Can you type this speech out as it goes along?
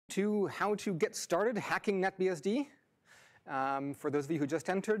to how to get started hacking NetBSD. For those of you who just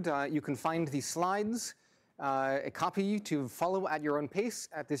entered, you can find the slides, a copy to follow at your own pace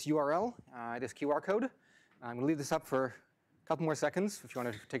at this URL, this QR code. I'm going to leave this up for a couple more seconds if you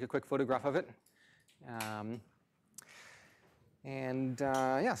want to take a quick photograph of it.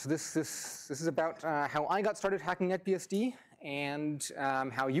 Yeah, so this is about how I got started hacking NetBSD and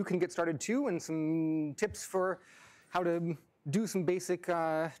how you can get started too, and some tips for how to do some basic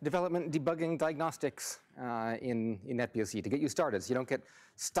development, debugging, diagnostics in NetBSD to get you started so you don't get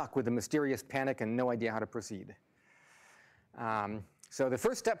stuck with a mysterious panic and no idea how to proceed. So the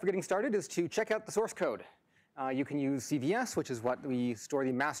first step for getting started is to check out the source code. You can use CVS, which is what we store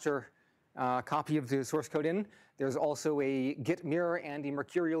the master copy of the source code in. There's also a Git mirror and a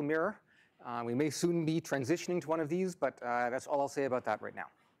Mercurial mirror. We may soon be transitioning to one of these, but that's all I'll say about that right now.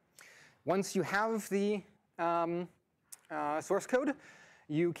 Once you have the source code,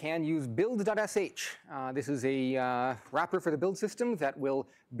 you can use build.sh. This is a wrapper for the build system that will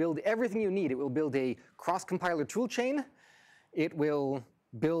build everything you need. It will build a cross-compiler toolchain. It will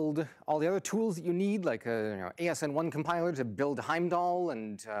build all the other tools that you need, like a ASN1 compiler to build Heimdall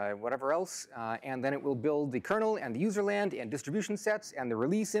and whatever else. And then it will build the kernel and the userland and distribution sets and the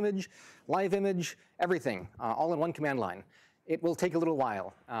release image, live image, everything, all in one command line. It will take a little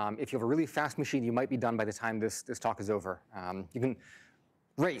while. If you have a really fast machine, you might be done by the time this talk is over. You can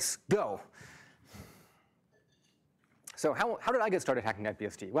race, go. So how did I get started hacking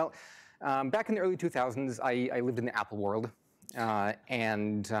NetBSD? Well, back in the early 2000s, I lived in the Apple world. I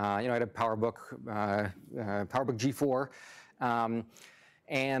had a PowerBook G4.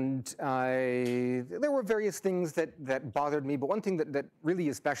 There were various things that bothered me, but one thing that really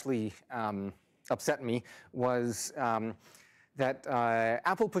especially upset me was that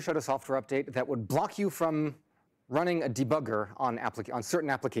Apple pushed out a software update that would block you from running a debugger on certain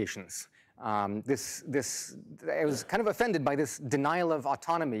applications. I was kind of offended by this denial of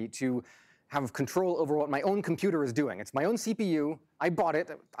autonomy to have control over what my own computer is doing. It's my own CPU. I bought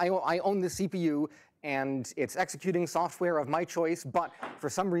it. I own the CPU, and it's executing software of my choice. But for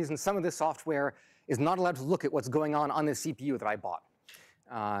some reason, some of this software is not allowed to look at what's going on the CPU that I bought.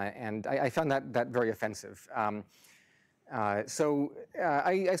 And I found that very offensive. So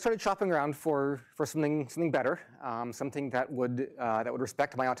I started shopping around for something better, something that would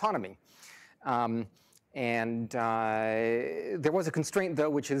respect my autonomy. There was a constraint, though,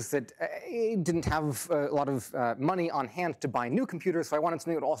 which is that I didn't have a lot of money on hand to buy new computers, so I wanted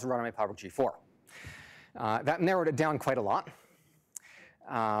something that would also run on my PowerBook G4. That narrowed it down quite a lot.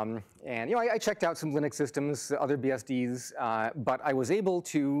 I checked out some Linux systems, other BSDs, but I was able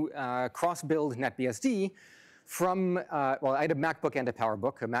to cross-build NetBSD from, well, I had a MacBook and a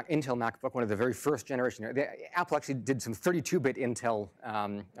PowerBook, Intel MacBook, one of the very first generation. Apple actually did some 32-bit Intel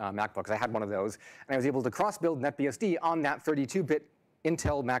MacBooks. I had one of those. And I was able to cross-build NetBSD on that 32-bit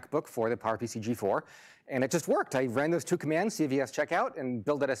Intel MacBook for the PowerPC G4. And it just worked. I ran those two commands, CVS checkout and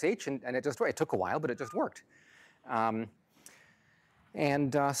build.sh, and it just worked. It took a while, but it just worked. So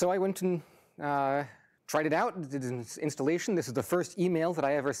I went and tried it out, did an installation. This is the first email that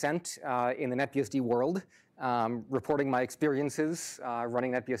I ever sent in the NetBSD world, reporting my experiences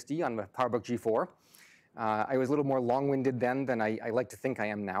running NetBSD on the PowerBook G4. I was a little more long-winded then than I like to think I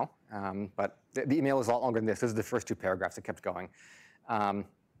am now, but the email was a lot longer than this. This is the first two paragraphs that kept going. And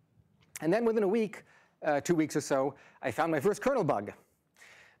then within a week, 2 weeks or so, I found my first kernel bug.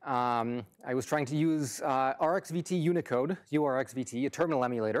 I was trying to use RxVT Unicode, URxVT, a terminal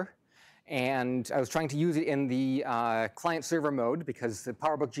emulator. And I was trying to use it in the client-server mode because the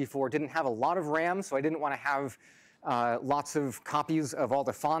PowerBook G4 didn't have a lot of RAM, so I didn't want to have lots of copies of all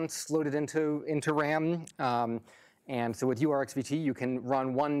the fonts loaded into RAM. And so with URxVT, you can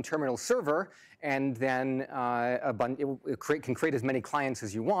run one terminal server, and then it can create as many clients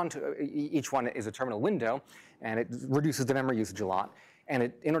as you want. Each one is a terminal window, and it reduces the memory usage a lot.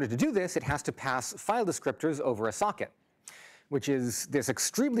 And in order to do this, it has to pass file descriptors over a socket, which is this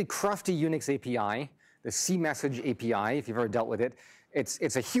extremely crufty Unix API, the CMessage API, if you've ever dealt with it.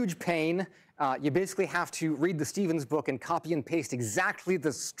 It's a huge pain. You basically have to read the Stevens book and copy and paste exactly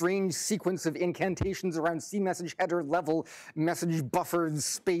the strange sequence of incantations around CMessage header, level, message buffers,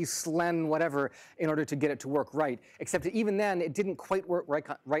 space, len, whatever, in order to get it to work right. Except that even then, it didn't quite work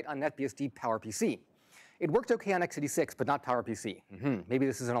right on NetBSD PowerPC. It worked OK on x86, but not PowerPC. Maybe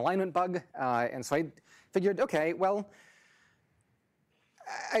this is an alignment bug. And so I figured, OK, well,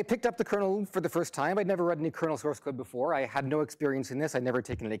 I picked up the kernel for the first time. I'd never read any kernel source code before. I had no experience in this. I'd never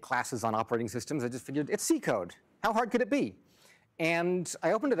taken any classes on operating systems. I just figured, it's C code. How hard could it be? And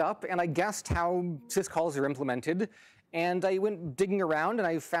I opened it up, and I guessed how syscalls are implemented. And I went digging around, and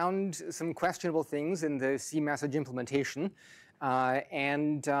I found some questionable things in the C message implementation.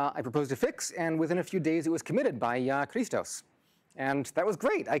 I proposed a fix, and within a few days, it was committed by Christos. And that was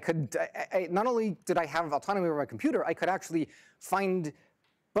great. Not only did I have autonomy over my computer, I could actually find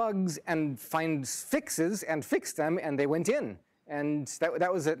bugs and find fixes and fix them, and they went in. And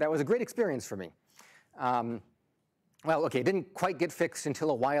that was a great experience for me. Well, OK, it didn't quite get fixed until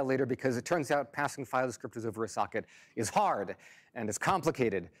a while later, because it turns out passing file descriptors over a socket is hard, and it's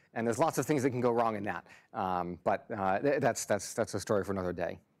complicated, and there's lots of things that can go wrong in that. That's a story for another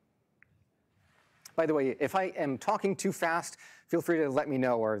day. By the way, if I am talking too fast, feel free to let me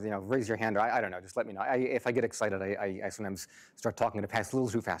know, or raise your hand, or I don't know, just let me know. If I get excited, I sometimes start talking and it passes a little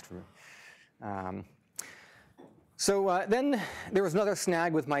too fast for me. Then there was another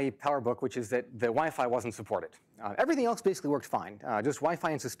snag with my PowerBook, which is that the Wi-Fi wasn't supported. Everything else basically worked fine. Just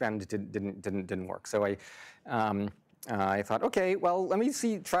Wi-Fi and suspend didn't work. So I thought, OK, well, let me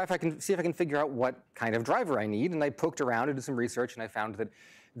see if I can figure out what kind of driver I need. And I poked around and did some research, and I found that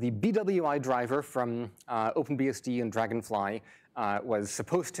the BWI driver from OpenBSD and Dragonfly was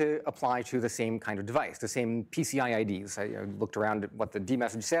supposed to apply to the same kind of device, the same PCI IDs. I looked around at what the D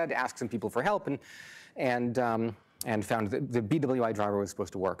message said, asked some people for help, and found that the BWI driver was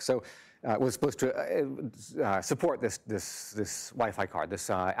supposed to work. So was supposed to support this Wi-Fi card, this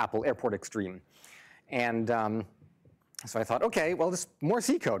Apple Airport Extreme. And so I thought, OK, well, this is more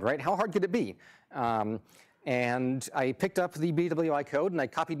C code, right? How hard could it be? And I picked up the BWI code, and I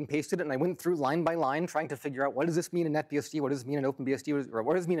copied and pasted it, and I went through line by line, trying to figure out what does this mean in NetBSD, what does it mean in OpenBSD, or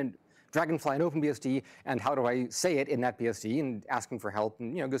what does it mean in Dragonfly and OpenBSD, and how do I say it in NetBSD, and asking for help,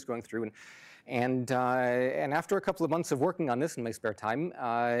 and just going through. And after a couple of months of working on this in my spare time,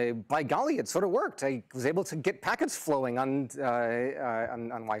 by golly, it sort of worked. I was able to get packets flowing on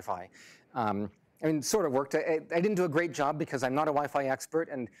Wi-Fi. I mean, sort of worked. I didn't do a great job because I'm not a Wi-Fi expert,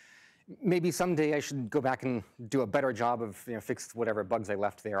 and maybe someday I should go back and do a better job of fix whatever bugs I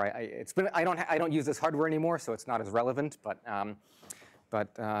left there. I don't use this hardware anymore, so it's not as relevant. But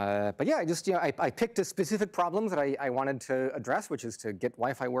yeah, I picked a specific problem that I wanted to address, which is to get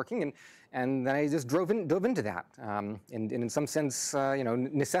Wi-Fi working, and then I just dove into that. And in some sense,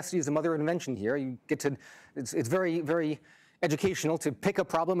 necessity is the mother of invention here. You get to it's very, very educational to pick a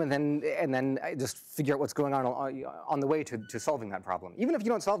problem and then just figure out what's going on the way to solving that problem. Even if you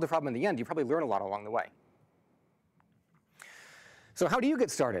don't solve the problem in the end, you probably learn a lot along the way. So how do you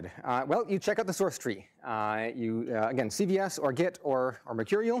get started? Well, you check out the source tree. Again, CVS or Git or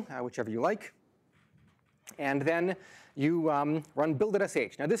Mercurial, whichever you like. And then you run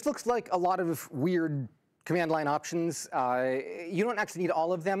build.sh. Now, this looks like a lot of weird command line options. You don't actually need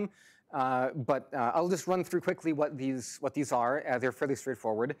all of them. But I'll just run through quickly what these are. They're fairly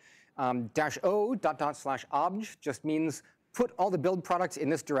straightforward. -o /obj just means put all the build products in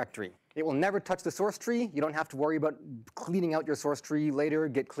this directory. It will never touch the source tree. You don't have to worry about cleaning out your source tree later,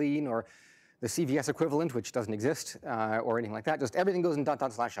 git clean, or the CVS equivalent, which doesn't exist, or anything like that. Just everything goes in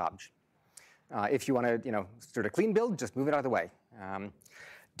 /obj. If you want to start a clean build, just move it out of the way.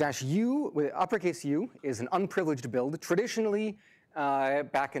 -u with uppercase U is an unprivileged build. Traditionally,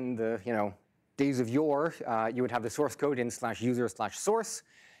 back in the days of yore, you would have the source code in /user/source,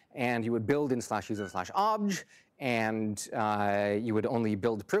 and you would build in /user/obj, and you would only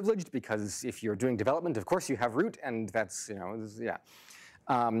build privileged, because if you're doing development, of course you have root, and that's yeah.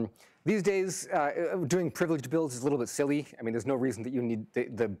 These days, doing privileged builds is a little bit silly. I mean, there's no reason that you need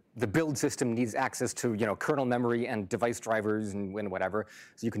the build system needs access to kernel memory and device drivers and whatever,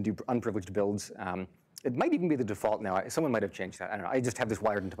 so you can do unprivileged builds. It might even be the default now. Someone might have changed that. I don't know. I just have this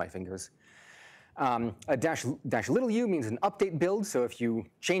wired into my fingers. A -u means an update build. So if you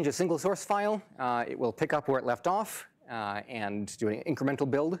change a single source file, it will pick up where it left off and do an incremental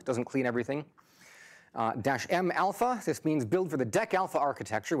build. It doesn't clean everything. -m alpha. This means build for the DEC alpha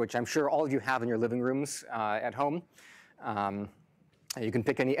architecture, which I'm sure all of you have in your living rooms at home. You can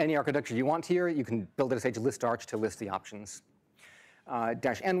pick any architecture you want here. You can build it as list arch to list the options.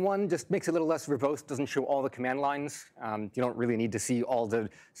 -n1 just makes it a little less verbose, doesn't show all the command lines. You don't really need to see all the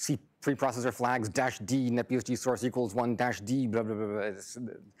C preprocessor flags, -d, NetBSD source equals 1, -d, blah, blah, blah,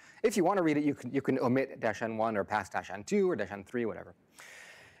 blah. If you want to read it, you can omit -n1 or pass -n2 or -n3, whatever.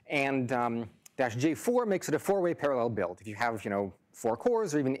 And -j4 makes it a 4-way parallel build. If you have 4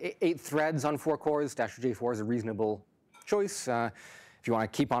 cores or even 8 threads on 4 cores, -j4 is a reasonable choice. If you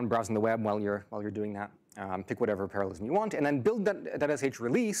want to keep on browsing the web while you're doing that. Pick whatever parallelism you want, and then build.sh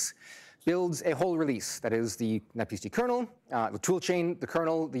release builds a whole release. That is the NetBSD kernel, the toolchain, the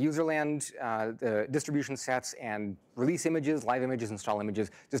kernel, the userland, the distribution sets, and release images, live images, install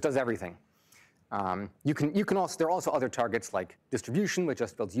images. Just does everything. You can also, there are also other targets like distribution, which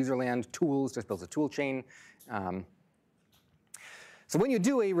just builds userland, tools, just builds a tool chain. So when you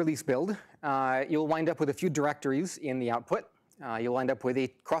do a release build, you'll wind up with a few directories in the output. You'll wind up with a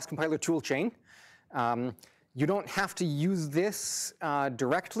cross-compiler tool chain. You don't have to use this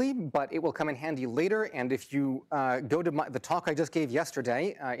directly, but it will come in handy later. And if you go to the talk I just gave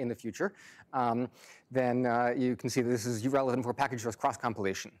yesterday in the future, then you can see that this is relevant for packageless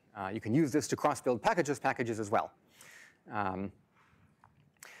cross-compilation. You can use this to cross-build packages as well.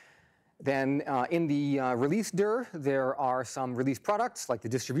 Then in the release dir, there are some release products like the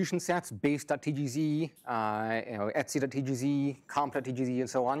distribution sets, base.tgz, etsy.tgz, comp.tgz, and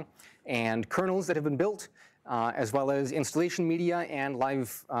so on, and kernels that have been built, as well as installation media and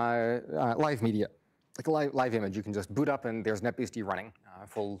live media, like a live image. You can just boot up and there's NetBSD running,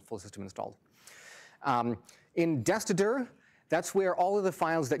 full system installed. In destdir, that's where all of the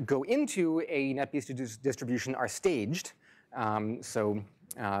files that go into a NetBSD distribution are staged.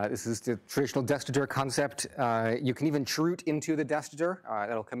 This is the traditional destdir concept. You can even chroot into the destdir.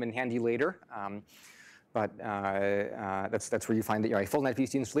 That'll come in handy later. But that's where you find a full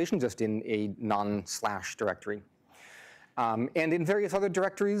NetBSD installation just in a non-slash directory. And in various other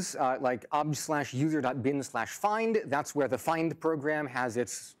directories, like obj/user.bin/find, that's where the find program has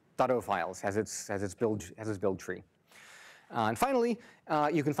its .o files, has its build tree. And finally,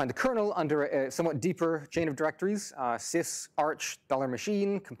 you can find the kernel under a somewhat deeper chain of directories, sys, arch,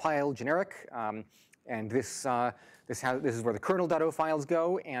 $machine, compile, generic. And this is where the kernel.o files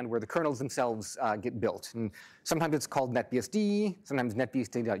go and where the kernels themselves get built. And sometimes it's called NetBSD, sometimes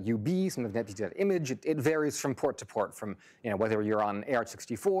NetBSD.ub, sometimes NetBSD.image. It varies from port to port, from whether you're on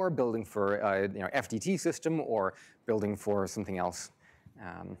ARch64 building for a FDT system or building for something else.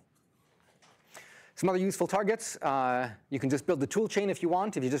 Some other useful targets, you can just build the tool chain if you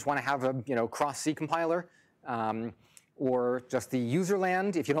want, if you just want to have a cross-C compiler, or just the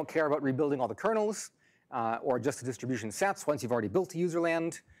userland if you don't care about rebuilding all the kernels, or just the distribution sets once you've already built the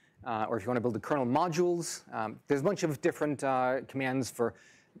userland, or if you want to build the kernel modules. There's a bunch of different commands for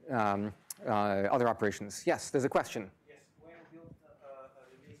other operations. Yes, there's a question. Yes, when you build a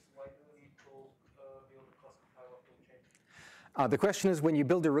release, why do you need to build a cross-compiler toolchain? The question is, when you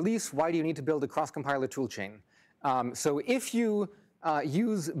build a release, why do you need to build a cross-compiler toolchain? So if you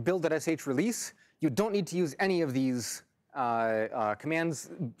use build.sh release, you don't need to use any of these commands.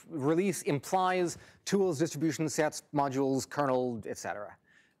 Release implies tools, distribution sets, modules, kernel, etc.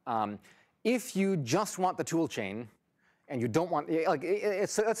 If you just want the toolchain, and you don't want,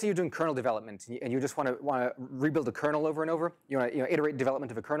 let's say you're doing kernel development, and you just want to rebuild a kernel over and over, you want to iterate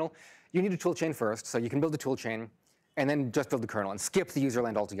development of a kernel, you need a toolchain first, so you can build a toolchain, and then just build the kernel and skip the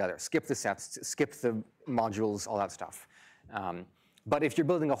userland altogether, skip the sets, skip the modules, all that stuff. But if you're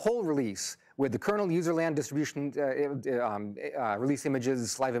building a whole release with the kernel, userland, distribution, release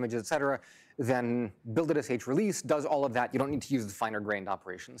images, live images, et cetera, then build.sh release does all of that. You don't need to use the finer grained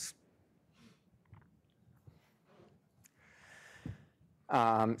operations.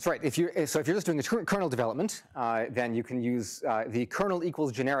 If you're just doing a kernel development, then you can use the kernel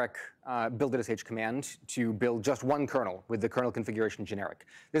equals generic build.sh command to build just one kernel with the kernel configuration generic.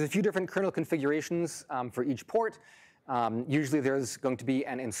 There's a few different kernel configurations for each port. Usually there's going to be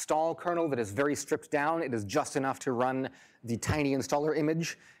an install kernel that is very stripped down. It is just enough to run the tiny installer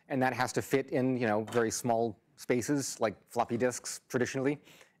image, and that has to fit in very small spaces like floppy disks traditionally.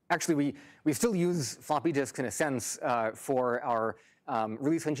 Actually, we still use floppy disks in a sense for our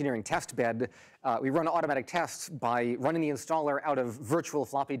release engineering test bed. We run automatic tests by running the installer out of virtual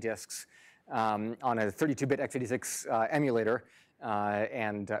floppy disks on a 32-bit x86 emulator.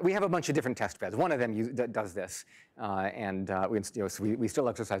 We have a bunch of different test beds. One of them does this. So we still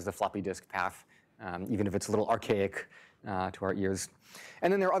exercise the floppy disk path, even if it's a little archaic to our ears.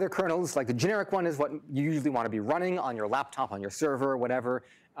 And then there are other kernels, like the generic one is what you usually want to be running on your laptop, on your server, whatever.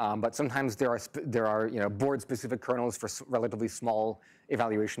 But sometimes there are board-specific kernels for relatively small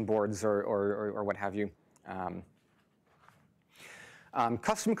evaluation boards or what have you.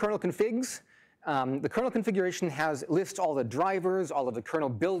 Custom kernel configs. The kernel configuration lists all the drivers, all of the kernel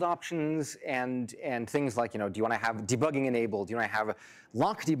build options, and things like, do you want to have debugging enabled? Do you want to have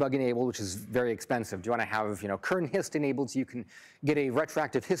lock debug enabled, which is very expensive? Do you want to have kern hist enabled so you can get a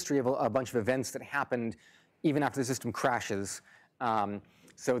retroactive history of a bunch of events that happened even after the system crashes?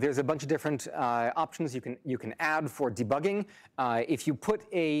 So there's a bunch of different options you can add for debugging. If you put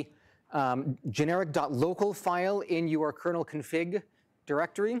a generic.local file in your kernel config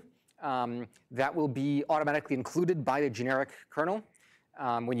directory, that will be automatically included by the generic kernel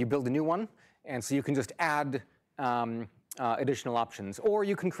when you build a new one. And so you can just add additional options. Or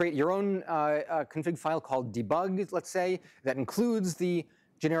you can create your own config file called debug, let's say, that includes the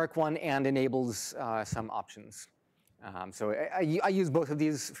generic one and enables some options. So I use both of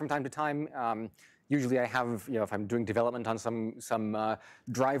these from time to time. Usually I have, if I'm doing development on some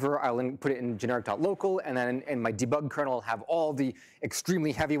driver, I'll put it in generic.local, and then in my debug kernel, I'll have all the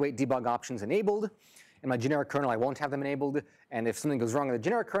extremely heavyweight debug options enabled. In my generic kernel, I won't have them enabled. And if something goes wrong in the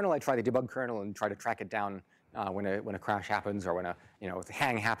generic kernel, I try the debug kernel and try to track it down when a crash happens, or when a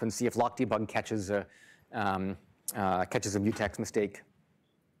hang happens. See if lock debug catches a mutex mistake.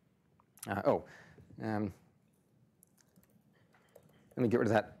 Let me get rid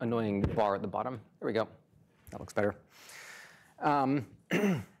of that annoying bar at the bottom. There we go. That looks better.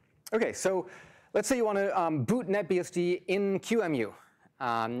 OK, so let's say you want to boot NetBSD in QEMU.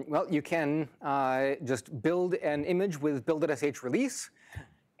 Well, you can just build an image with build.sh release.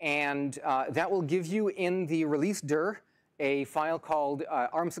 And that will give you in the release dir a file called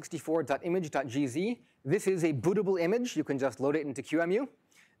arm64.image.gz. This is a bootable image. You can just load it into QEMU.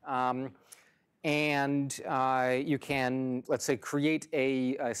 And you can, let's say, create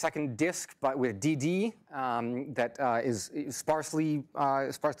a second disk but with DD that is sparsely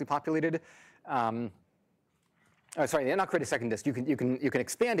populated. Sorry, not create a second disk. You can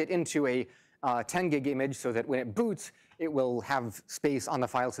expand it into a 10 gig image so that when it boots, it will have space on the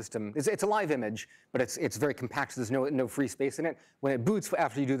file system. It's a live image, but it's very compact. So there's no free space in it. When it boots,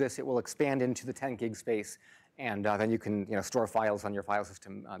 after you do this, it will expand into the 10 gig space, and then you can store files on your file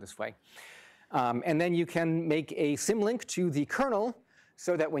system this way. And then you can make a symlink to the kernel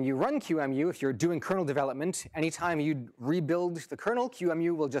so that when you run QEMU, if you're doing kernel development, anytime you rebuild the kernel,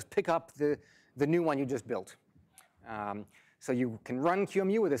 QEMU will just pick up the new one you just built. So you can run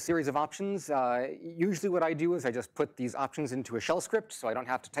QEMU with a series of options. Usually what I do is I just put these options into a shell script, so I don't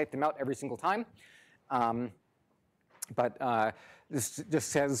have to type them out every single time. But this just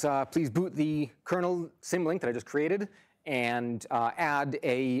says, please boot the kernel symlink that I just created, and add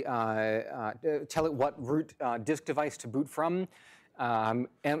tell it what root disk device to boot from.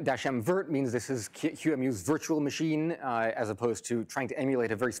 -mvirt means this is QEMU's virtual machine, as opposed to trying to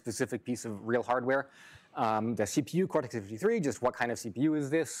emulate a very specific piece of real hardware. The CPU, Cortex-53, just what kind of CPU is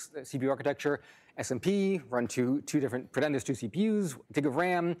this? CPU architecture. SMP, run pretend there's two CPUs, gig of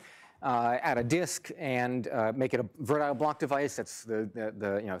RAM, add a disk, and make it a Virtile block device. That's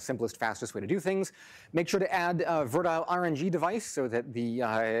the simplest, fastest way to do things. Make sure to add a Virtile RNG device so that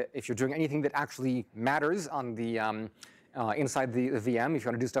if you're doing anything that actually matters on the inside the VM, if you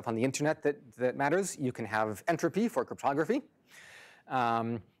want to do stuff on the internet that matters, you can have entropy for cryptography.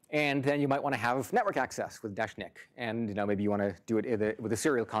 And then you might want to have network access with -nic. And maybe you want to do it with a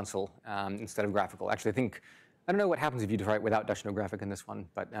serial console instead of graphical. Actually, I don't know what happens if you try it without -no graphic in this one,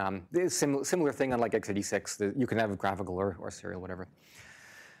 but it's a similar thing on like x86. You can have graphical or serial, whatever.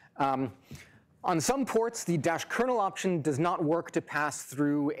 On some ports, the -kernel option does not work to pass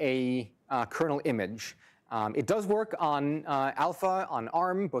through a kernel image. It does work on Alpha, on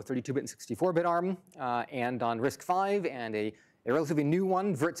ARM, both 32-bit and 64-bit ARM, and on RISC-V, and a relatively new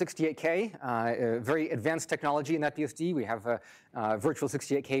one, virt68K, a very advanced technology in NetBSD. We have a virtual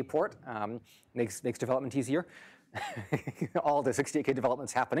 68K port, makes development easier. All the 68K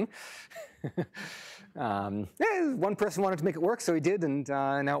development's happening. One person wanted to make it work, so he did, and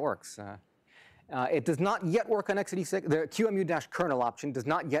now it works. It does not yet work on x86. The QEMU-kernel option does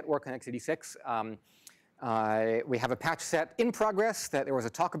not yet work on x86. We have a patch set in progress that there was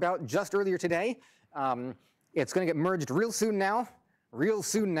a talk about just earlier today. It's going to get merged real soon now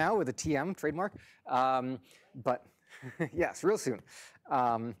with a TM trademark. But yes, real soon.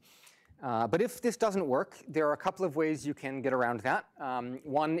 But if this doesn't work, there are a couple of ways you can get around that.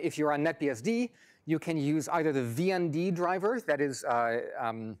 One, if you're on NetBSD, you can use either the VND driver, that is a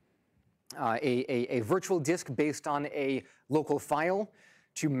virtual disk based on a local file,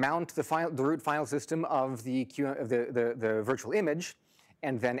 to mount the root file system of the virtual image,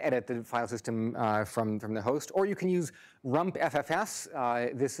 and then edit the file system from the host. Or you can use rump FFS.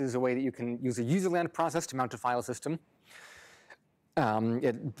 This is a way that you can use a userland process to mount a file system.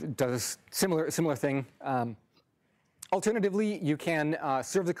 It does similar thing. Alternatively, you can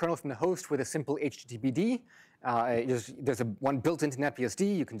serve the kernel from the host with a simple HTTPD. There's one built into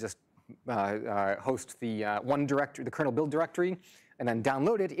NetBSD. You can just host the the kernel build directory, and then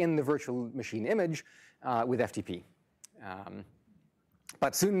download it in the virtual machine image with FTP.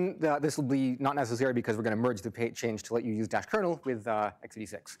 But soon this will be not necessary because we're going to merge the change to let you use -kernel with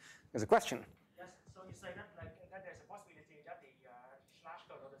x86. There's a question. Yes. So you say that there's a possibility that the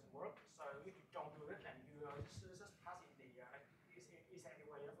 /kernel doesn't work. So if you don't do it, and you just pass in the is there any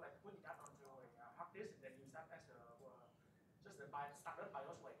way of putting that onto a hard disk and then use that as a the standard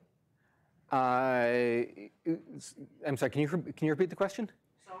BIOS way? I'm sorry, can you repeat the question?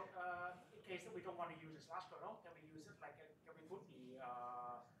 So in case that we don't want to use a slash kernel, can we use it like, can we put the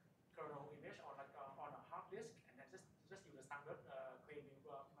kernel image on like on a hard disk and then just use the standard using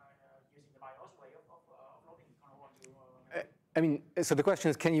the BIOS way of loading the kernel onto I mean, so the question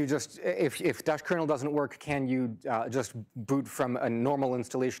is, can you just, if dash kernel doesn't work, can you just boot from a normal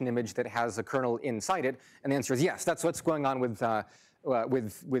installation image that has a kernel inside it? And the answer is yes. That's what's going on with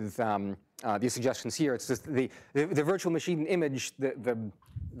these suggestions here. It's just the virtual machine image, the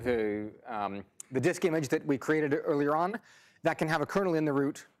disk image that we created earlier on, that can have a kernel in the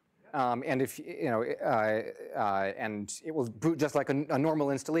root. And if and it will boot just like a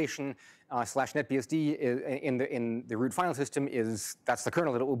normal installation. /NetBSD in the root file system that's the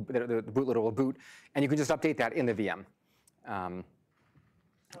kernel that the bootloader will boot, and you can just update that in the VM. So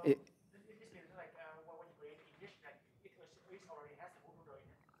this means like when you create an image, that it already has the bootloader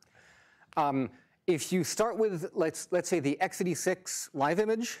in it. If you start with let's say the x86 live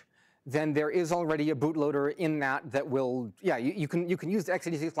image, then there is already a bootloader in that will, yeah, you can use the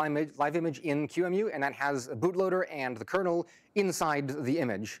x86 live image in QEMU, and that has a bootloader and the kernel inside the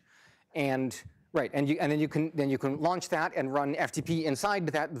image, and then you can launch that and run FTP inside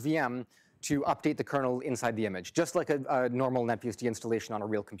that VM to update the kernel inside the image, just like a normal NetBSD installation on a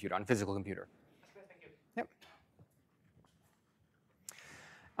real computer, on a physical computer. That's good, thank you. Yep.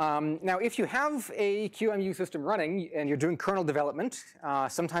 Now, if you have a QEMU system running and you're doing kernel development,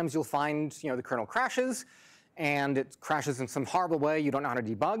 sometimes you'll find the kernel crashes, and it crashes in some horrible way you don't know how to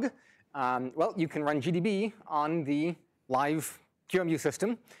debug. Well, you can run GDB on the live QEMU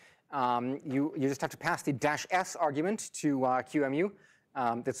system. You just have to pass the -s argument to QEMU.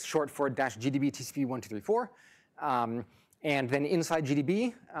 That's short for -GDB TCP1234. And then inside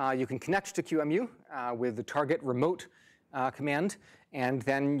GDB, you can connect to QEMU with the target remote command. And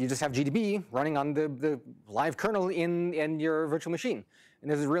then you just have GDB running on the live kernel in your virtual machine. And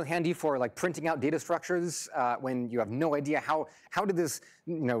this is really handy for like printing out data structures when you have no idea how did this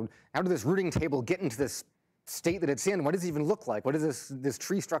routing table get into this state that it's in? What does it even look like? What is this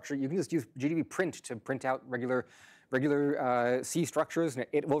tree structure? You can just use GDB print to print out regular C structures, and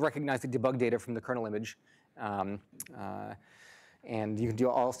it will recognize the debug data from the kernel image. And you can do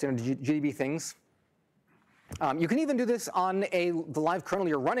all standard GDB things. You can even do this on the live kernel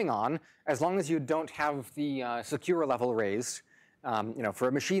you're running on, as long as you don't have the secure level raised. For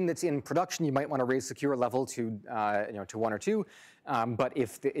a machine that's in production, you might want to raise secure level to 1 or 2. But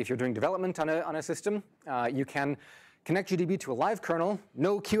if you're doing development on a system, you can connect GDB to a live kernel.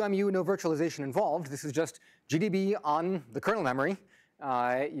 No QEMU, no virtualization involved. This is just GDB on the kernel memory.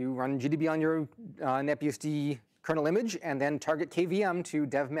 You run GDB on your NetBSD kernel image, and then target KVM to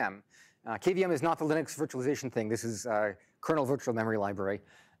devmem. KVM is not the Linux virtualization thing. This is kernel virtual memory library.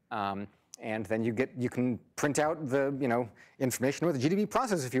 And then you can print out the information with the GDB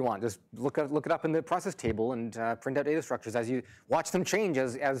process if you want. Just look it up in the process table and print out data structures as you watch them change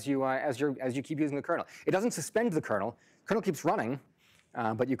as you keep using the kernel. It doesn't suspend the kernel. The kernel keeps running,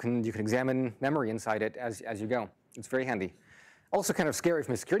 but you can examine memory inside it as you go. It's very handy. Also kind of scary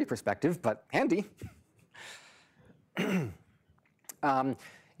from a security perspective, but handy.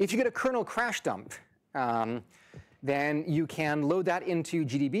 If you get a kernel crash dump, then you can load that into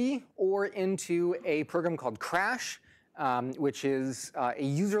GDB or into a program called Crash, which is a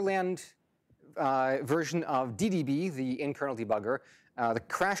userland version of DDB, the in-kernel debugger. The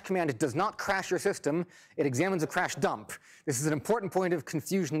crash command does not crash your system. It examines a crash dump. This is an important point of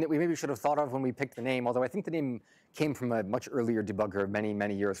confusion that we maybe should have thought of when we picked the name, although I think the name came from a much earlier debugger many,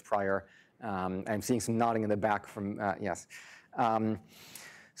 many years prior. I'm seeing some nodding in the back from, yes.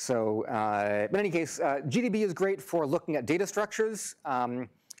 But in any case, GDB is great for looking at data structures,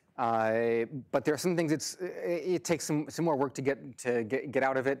 but there are some things it takes some more work to get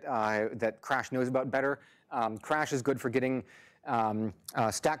out of it that Crash knows about better. Crash is good for getting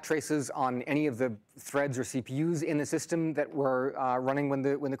stack traces on any of the threads or CPUs in the system that were running when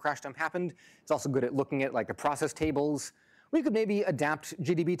the crash dump happened. It's also good at looking at like the process tables. We could maybe adapt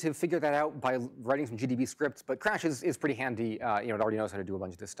GDB to figure that out by writing some GDB scripts, but Crash is pretty handy. It already knows how to do a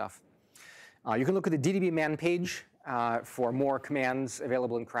bunch of this stuff. You can look at the DDB man page for more commands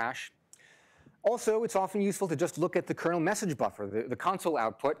available in Crash. Also, it's often useful to just look at the kernel message buffer, the console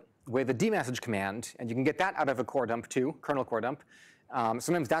output with a dmessage command, and you can get that out of a core dump too, kernel core dump.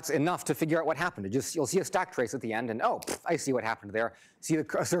 Sometimes that's enough to figure out what happened. You'll see a stack trace at the end, and I see what happened there. See the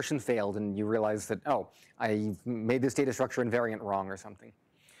assertion failed, and you realize that I made this data structure invariant wrong or something.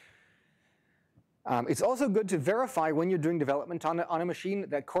 It's also good to verify when you're doing development on a machine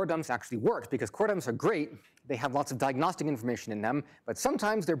that core dumps actually work, because core dumps are great. They have lots of diagnostic information in them, but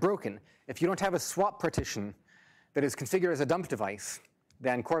sometimes they're broken. If you don't have a swap partition that is configured as a dump device,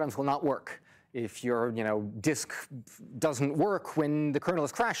 then core dumps will not work. If your disk doesn't work when the kernel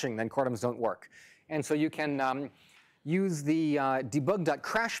is crashing, then core dumps don't work. And so you can use the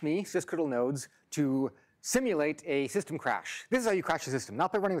debug.crashme syskernel nodes to simulate a system crash. This is how you crash a system,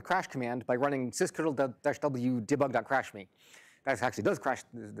 not by running the crash command, by running syskernel-w debug.crashme. That actually does crash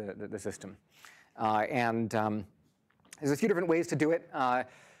the system. There's a few different ways to do it.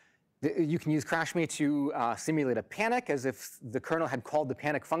 You can use crashme to simulate a panic, as if the kernel had called the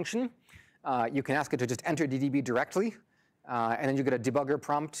panic function. You can ask it to just enter DDB directly, and then you get a debugger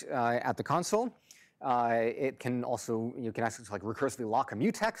prompt at the console. It can also, you can ask it to recursively lock a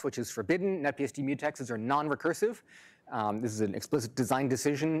mutex, which is forbidden. NetBSD mutexes are non-recursive. This is an explicit design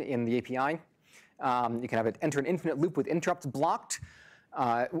decision in the API. You can have it enter an infinite loop with interrupts blocked.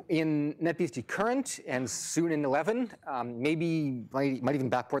 In NetBSD current and soon in 11, maybe might even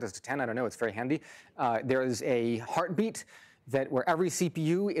backport this to 10. I don't know. It's very handy. There is a heartbeat where every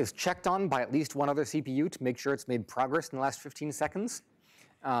CPU is checked on by at least one other CPU to make sure it's made progress in the last 15 seconds.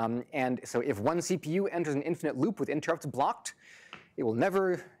 And so if one CPU enters an infinite loop with interrupts blocked, it will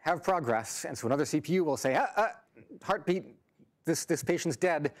never have progress. And so another CPU will say, heartbeat, this patient's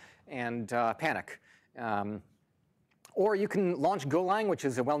dead, and panic. Or you can launch Golang, which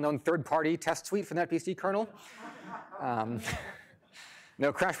is a well-known third-party test suite for NetBSD kernel.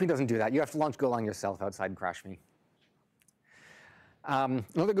 No, crashme doesn't do that. You have to launch Golang yourself outside crashme.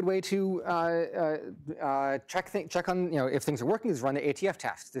 Another good way to check on if things are working is run the ATF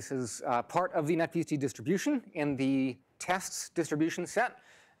test. This is part of the NetBSD distribution in the tests distribution set.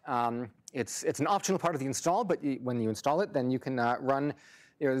 It's an optional part of the install, but when you install it, then you can run.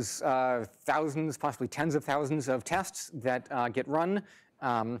 There's thousands, possibly tens of thousands of tests that get run.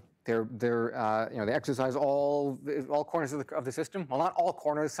 They exercise all corners of the system. Well, not all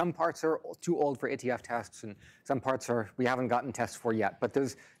corners. Some parts are too old for ATF tests, and some parts we haven't gotten tests for yet. But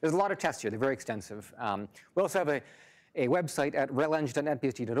there's a lot of tests here. They're very extensive. We also have a website at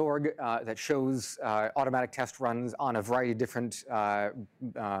releng.netbsd.org that shows automatic test runs on a variety of different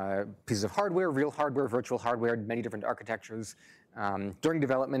pieces of hardware, real hardware, virtual hardware, many different architectures. During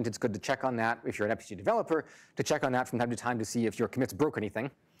development, it's good to check on that if you're an NetBSD developer, to check on that from time to time to see if your commits broke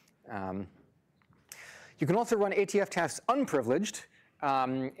anything. You can also run ATF tests unprivileged,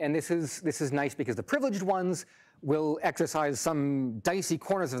 and this is nice because the privileged ones will exercise some dicey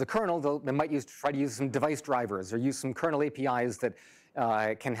corners of the kernel. They might try to use some device drivers or use some kernel APIs that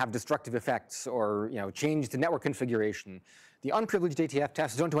can have destructive effects or change the network configuration. The unprivileged ATF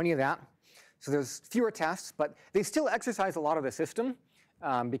tests don't do any of that. So there's fewer tests, but they still exercise a lot of the system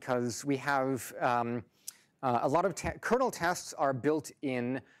because we have a lot of kernel tests are built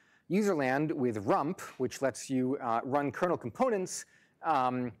in userland with rump, which lets you run kernel components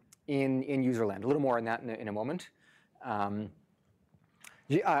in userland. A little more on that in a moment. I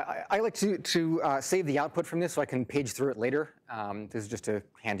like to save the output from this so I can page through it later. This is just a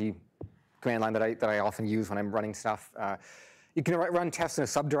handy command line that I often use when I'm running stuff. You can run tests in a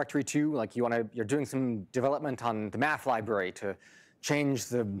subdirectory too, like you're doing some development on the math library to change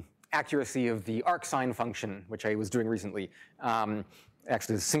the accuracy of the arcsine function, which I was doing recently.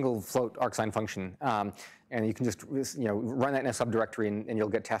 Actually, a single float arcsine function, and you can just run that in a subdirectory, and you'll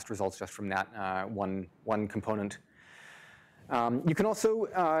get test results just from that one component. You can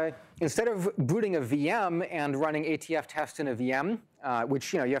also, instead of booting a VM and running ATF tests in a VM,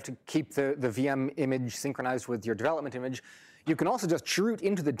 which you have to keep the VM image synchronized with your development image, you can also just chroot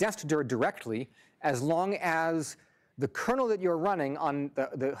into the destdir directly as long as the kernel that you're running on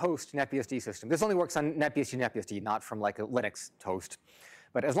the host NetBSD system. This only works on NetBSD, not from like a Linux host.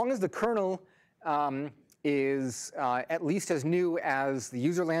 But as long as the kernel is at least as new as the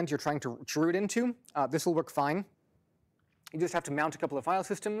userland you're trying to chroot into, this will work fine. You just have to mount a couple of file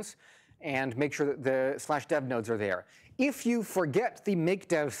systems and make sure that the /dev nodes are there. If you forget the make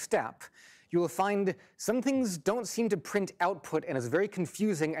dev step, you will find some things don't seem to print output, and it's very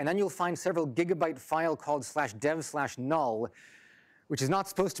confusing. And then you'll find several gigabyte file called /dev/null, which is not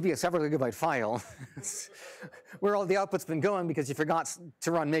supposed to be a several gigabyte file. Where all the output's been going because you forgot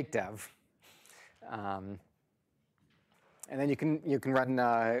to run make dev. And then you can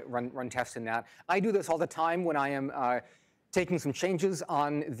run tests in that. I do this all the time when I am taking some changes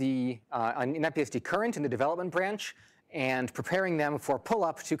on on NetBSD current in the development branch, and preparing them for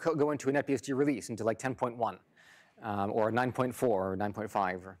pull-up to go into a NetBSD release, into like 10.1 or 9.4 or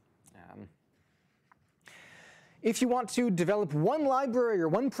 9.5. If you want to develop one library or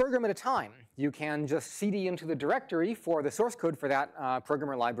one program at a time, you can just cd into the directory for the source code for that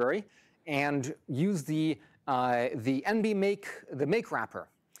program or library and use the nbmake, the make wrapper.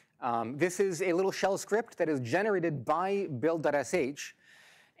 This is a little shell script that is generated by build.sh,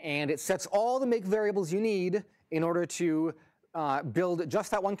 and it sets all the make variables you need in order to build just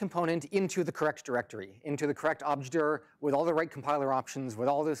that one component into the correct directory, into the correct objector with all the right compiler options, with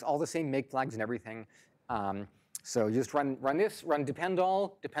all the same make flags and everything. So you just run this, run depend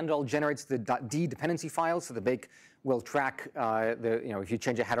all. Depend all generates the .d dependency file, so the make will track if you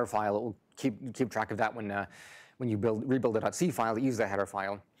change a header file, it will keep track of that when you rebuild a .c file that uses that header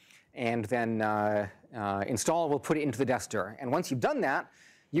file. And then install will put it into the destdir. And once you've done that,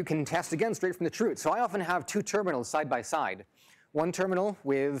 you can test again straight from the chroots. So I often have two terminals side by side. One terminal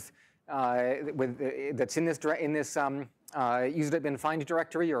that's in this user.bin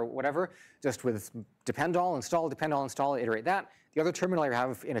directory or whatever, just with depend all, install, iterate that. The other terminal I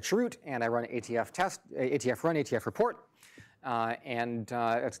have in a chroot, and I run ATF test, ATF run, ATF report, and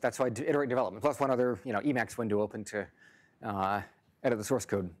that's how I iterate development. Plus one other Emacs window open to edit the source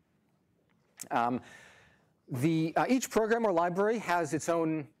code. Each program or library has its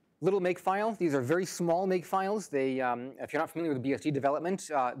own little makefile. These are very small makefiles. They, if you're not familiar with BSD development,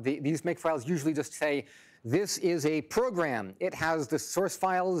 these makefiles usually just say, this is a program. It has the source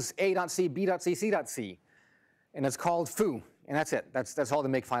files a.c, b.c, c.c, and it's called foo, and that's it. That's all the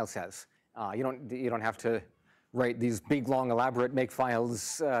makefile says. You don't have to write these big, long, elaborate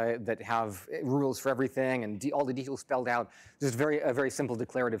makefiles that have rules for everything and all the details spelled out. This is a very simple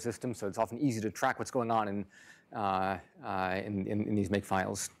declarative system, so it's often easy to track what's going on in these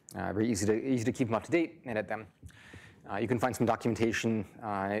makefiles. Very easy to keep them up to date and edit them. You can find some documentation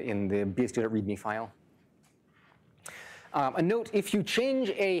in the bsd.readme file. A note: if you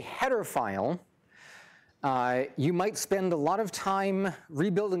change a header file, you might spend a lot of time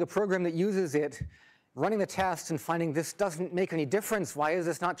rebuilding a program that uses it, running the tests and finding this doesn't make any difference. Why is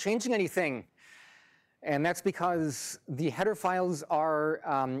this not changing anything? And that's because the header files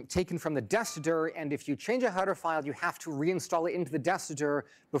are taken from the destdir, and if you change a header file, you have to reinstall it into the destdir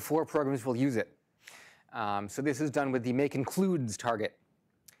before programs will use it. So this is done with the make includes target.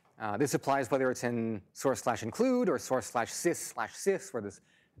 This applies whether it's in source/include or source/sys/sys, where the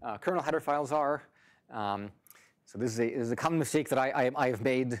kernel header files are. So this is a common mistake that I have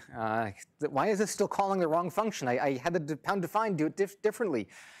made. Why is this still calling the wrong function? I had the pound define do it differently.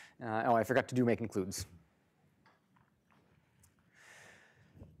 Oh, I forgot to do make includes.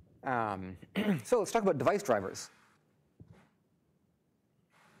 So let's talk about device drivers.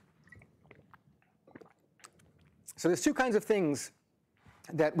 So there's two kinds of things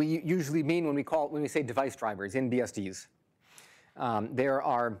that we usually mean when we say device drivers in BSDs. There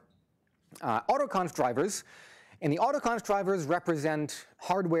are autoconf drivers, and the autoconf drivers represent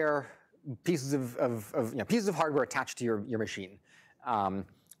hardware pieces of hardware attached to your machine.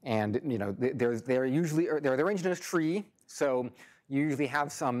 And they're arranged in a tree. So you usually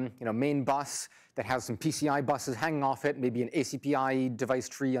have some main bus that has some PCI buses hanging off it, maybe an ACPI device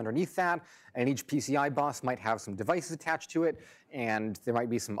tree underneath that, and each PCI bus might have some devices attached to it, and there might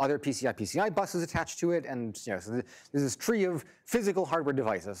be some other PCI buses attached to it, and so there's this tree of physical hardware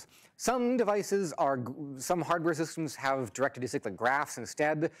devices. Some hardware systems have directed acyclic graphs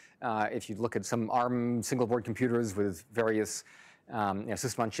instead. If you look at some ARM single board computers with various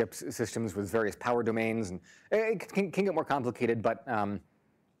system on chip systems with various power domains, and it can get more complicated, but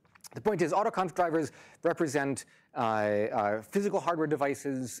the point is autoconf drivers represent physical hardware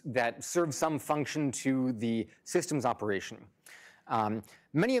devices that serve some function to the system's operation.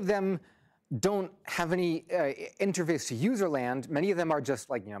 Many of them don't have any interface to userland. Many of them are just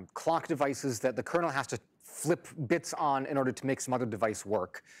like clock devices that the kernel has to flip bits on in order to make some other device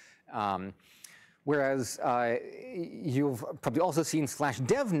work. Whereas you've probably also seen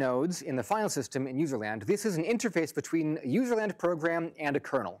 /dev nodes in the file system in userland. This is an interface between a userland program and a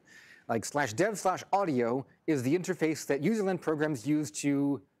kernel. Like /dev/audio is the interface that userland programs use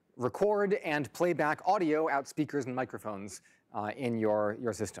to record and play back audio out speakers and microphones in your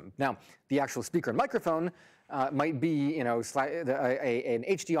system. Now, the actual speaker and microphone might be an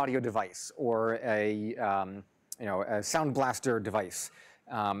HD audio device or a sound blaster device.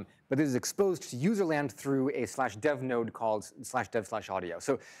 But this is exposed to userland through a /dev node called /dev/audio.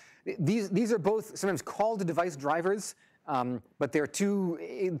 So these are both sometimes called device drivers, but they're two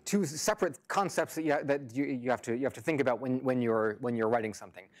separate concepts that you have to think about when you're writing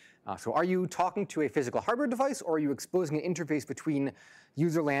something. So are you talking to a physical hardware device, or are you exposing an interface between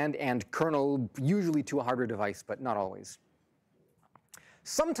userland and kernel, usually to a hardware device, but not always?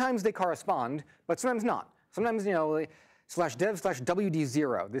 Sometimes they correspond, but sometimes not. Sometimes, you know,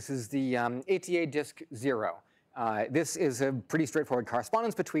 /dev/wd0. This is the ATA disk 0. This is a pretty straightforward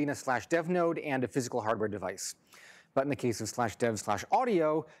correspondence between a /dev node and a physical hardware device. But in the case of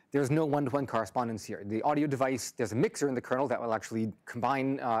 /dev/audio, there's no one-to-one correspondence here. The audio device, there's a mixer in the kernel that will actually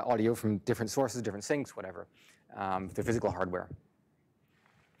combine audio from different sources, different sinks, whatever, the physical hardware.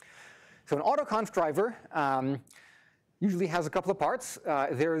 So an autoconf driver usually has a couple of parts.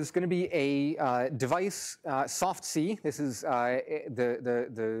 There's going to be a device soft C. This is the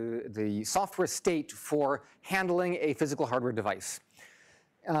software state for handling a physical hardware device.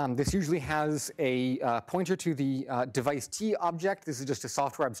 This usually has a pointer to the device T object. This is just a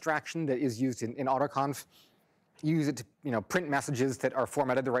software abstraction that is used in autoconf. You use it to print messages that are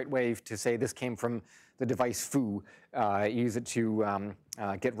formatted the right way to say this came from the device foo. You use it to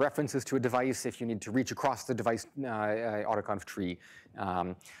get references to a device if you need to reach across the device autoconf tree.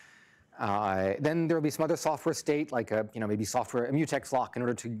 Then there will be some other software state, like maybe software a mutex lock in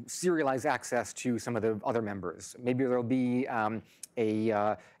order to serialize access to some of the other members. Maybe there will be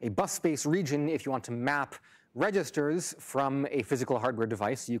a bus space region if you want to map registers from a physical hardware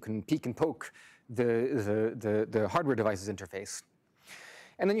device. So you can peek and poke the hardware device's interface.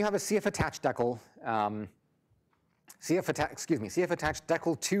 And then you have a CF attached decal. CF attached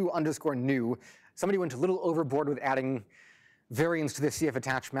decal 2_new. Somebody went a little overboard with adding variants to the CF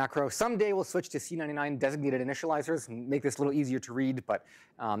attached macro. Someday we'll switch to C99 designated initializers and make this a little easier to read. But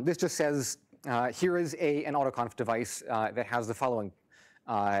this just says here is an autoconf device that has the following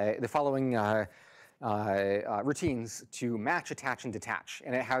routines to match, attach, and detach.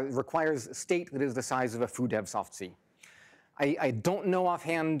 And it requires a state that is the size of a foo dev soft C. I don't know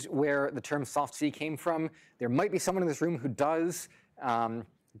offhand where the term soft C came from. There might be someone in this room who does,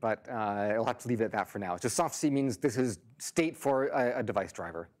 but I'll have to leave it at that for now. It's just soft C means this is state for a device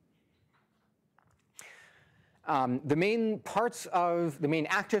driver. The main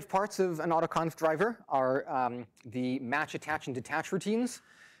active parts of an autoconf driver are the match, attach, and detach routines.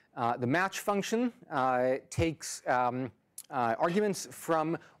 The match function takes arguments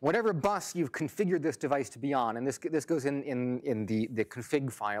from whatever bus you've configured this device to be on, and this goes in the config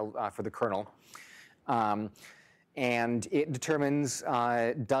file for the kernel, and it determines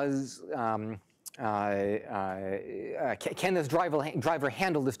can this driver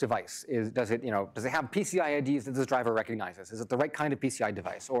handle this device? Does it have PCI IDs that this driver recognizes? Is it the right kind of PCI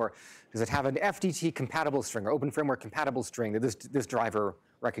device, or does it have an FDT compatible string or Open Firmware compatible string that this driver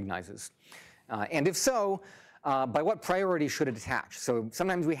recognizes? And if so, by what priority should it attach? So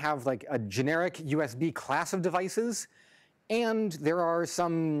sometimes we have like a generic USB class of devices, and there are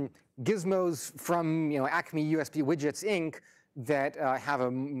some gizmos from Acme USB Widgets Inc. that have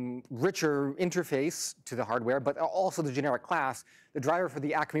a richer interface to the hardware, but also the generic class. The driver for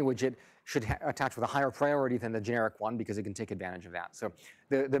the Acme widget should attach with a higher priority than the generic one because it can take advantage of that. So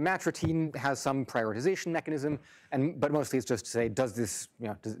the match routine has some prioritization mechanism, but mostly it's just to say, does this,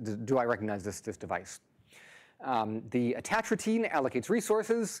 do I recognize this device? The attach routine allocates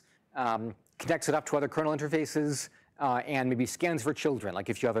resources, connects it up to other kernel interfaces, and maybe scans for children. Like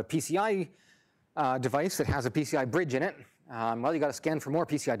if you have a PCI device that has a PCI bridge in it, well, you got to scan for more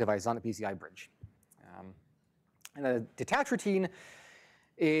PCI devices on the PCI bridge. And the detach routine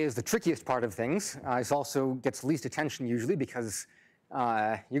is the trickiest part of things. It also gets least attention usually because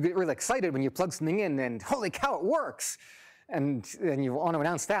you get really excited when you plug something in and holy cow, it works. And you want to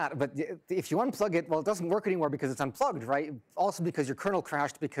announce that, but if you unplug it, well, it doesn't work anymore because it's unplugged, right? Also because your kernel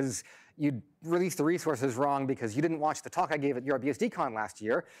crashed because you released the resources wrong because you didn't watch the talk I gave at your BSDCan last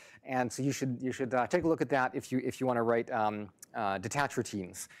year, and so you should take a look at that if you want to write detach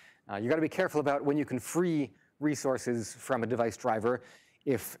routines. You got to be careful about when you can free resources from a device driver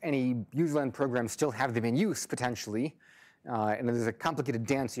if any userland programs still have them in use potentially. And there's a complicated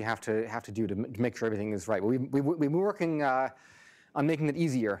dance you have to do to make sure everything is right. We've been working on making it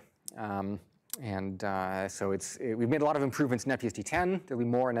easier, so we've made a lot of improvements in NetBSD 10. There'll be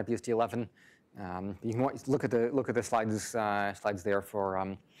more in NetBSD 11. You can look at the slides there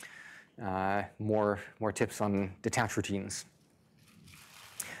for more tips on detach routines.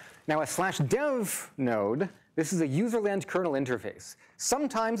 Now a /dev node. This is a userland kernel interface.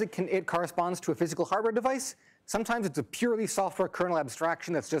 Sometimes it corresponds to a physical hardware device. Sometimes it's a purely software kernel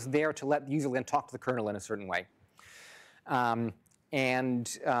abstraction that's just there to let the userland talk to the kernel in a certain way.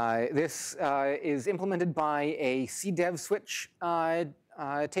 This is implemented by a cdev switch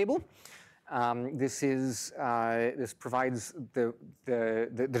table. This provides the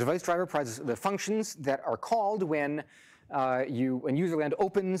device driver provides the functions that are called when userland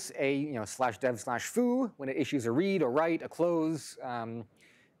opens a /dev/foo, when it issues a read or write, a close, and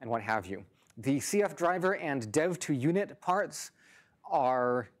what have you. The CF driver and dev2unit parts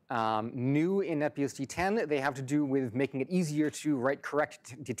are new in NetBSD 10. They have to do with making it easier to write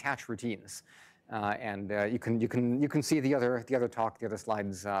correct detach routines. You can see the other talk, the other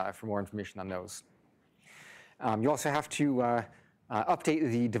slides for more information on those. You also have to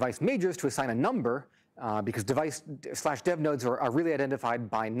update the device majors to assign a number because device/dev nodes are really identified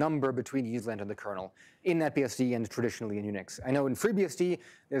by number between the userland and the kernel in NetBSD and traditionally in Unix. I know in FreeBSD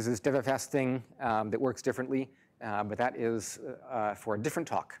there's this devfs thing that works differently, but that is for a different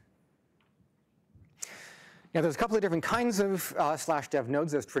talk. Now, there's a couple of different kinds of /dev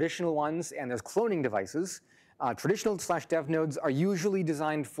nodes. There's traditional ones, and there's cloning devices. Traditional /dev nodes are usually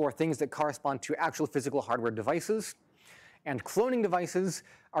designed for things that correspond to actual physical hardware devices. And cloning devices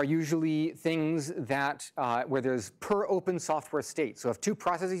are usually things that where there's per open software state. So if two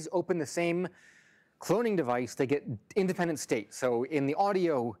processes open the same cloning device, they get independent state. So in the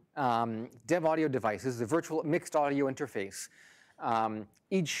audio, dev audio devices, the virtual mixed audio interface,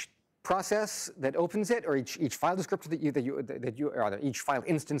 each process that opens it, or each file descriptor or each file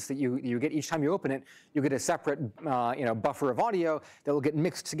instance that you get each time you open it, you get a separate buffer of audio that will get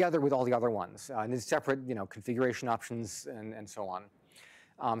mixed together with all the other ones. And there's separate configuration options and so on.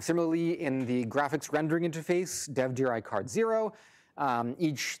 Similarly, in the graphics rendering interface, dev DRI card 0,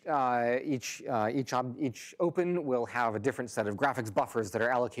 each open will have a different set of graphics buffers that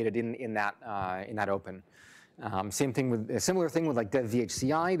are allocated in that open. Same thing with a similar thing with like dev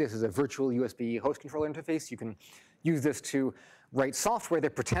VHCI. This is a virtual USB host controller interface. You can use this to write software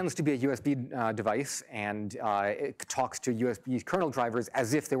that pretends to be a USB device, and it talks to USB kernel drivers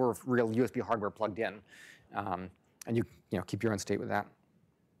as if they were real USB hardware plugged in. And you keep your own state with that.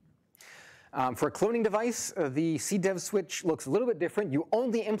 For a cloning device, the cdev switch looks a little bit different. You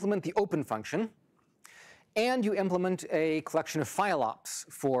only implement the open function, and you implement a collection of file ops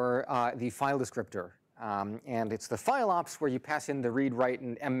for the file descriptor. And it's the file ops where you pass in the read, write,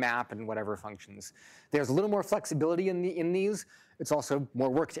 and mmap and whatever functions. There's a little more flexibility in these. It's also more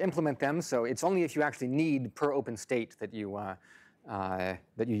work to implement them. So it's only if you actually need per open state that you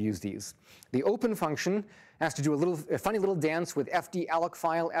use these. The open function has to do a funny little dance with fd_alloc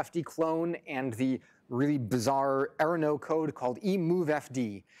file, fd_clone, and the really bizarre Arano code called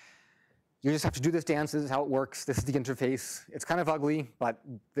emovefd. You just have to do this dance. This is how it works. This is the interface. It's kind of ugly, but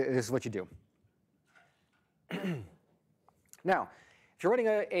this is what you do. Now, if you're running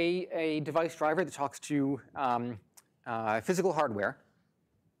a device driver that talks to physical hardware,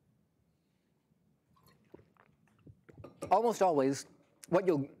 almost always what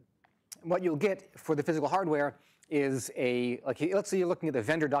you'll get for the physical hardware is let's say you're looking at the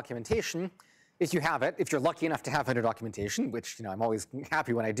vendor documentation. If you have it, if you're lucky enough to have vendor documentation, which I'm always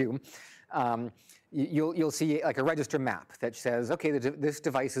happy when I do, you'll see like a register map that says, okay, this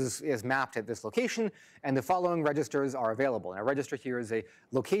device is mapped at this location, and the following registers are available. And a register here is a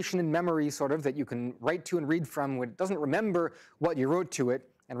location in memory, sort of, that you can write to and read from when it doesn't remember what you wrote to it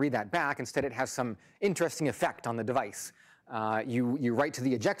and read that back. Instead, it has some interesting effect on the device. You write to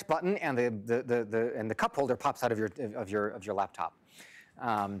the eject button, and the cup holder pops out of your laptop.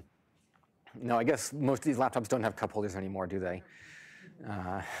 No, I guess most of these laptops don't have cup holders anymore, do they?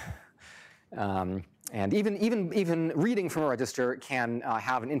 And even reading from a register can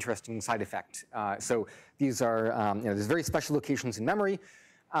have an interesting side effect. So these are there's very special locations in memory.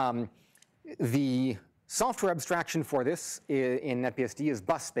 The software abstraction for this in NetBSD is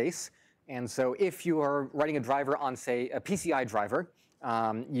bus space. And so if you are writing a driver on, say, a PCI driver,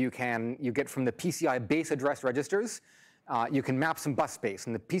 you get from the PCI base address registers, you can map some bus space.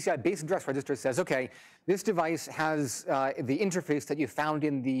 And the PCI base address register says, OK, this device has the interface that you found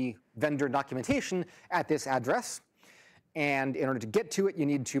in the vendor documentation at this address. And in order to get to it, you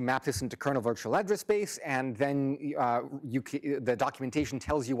need to map this into kernel virtual address space. And then the documentation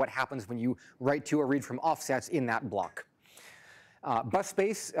tells you what happens when you write to or read from offsets in that block. Bus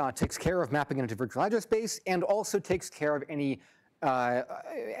space takes care of mapping into virtual address space and also takes care of any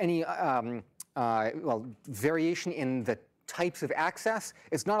variation in the types of access.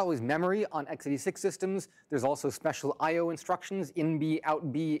 It's not always memory on x86 systems. There's also special I/O instructions, in-B,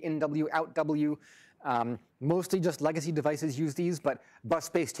 out-B, in-W, out-W. Mostly just legacy devices use these, but bus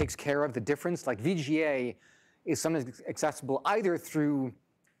space takes care of the difference. Like VGA is sometimes accessible either through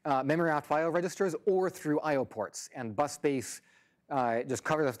memory mapped I/O registers or through I/O ports, and bus space just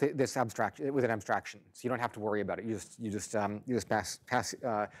covers this abstraction with an abstraction, so you don't have to worry about it. You just pass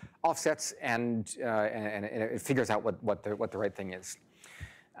offsets, and it figures out what the right thing is.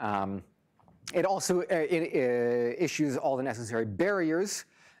 It also issues all the necessary barriers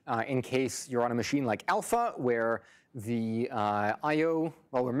in case you're on a machine like Alpha, where the I/O,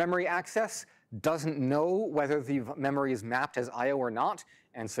 or memory access, doesn't know whether the memory is mapped as I/O or not,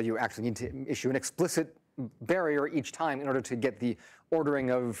 and so you actually need to issue an explicit barrier each time in order to get the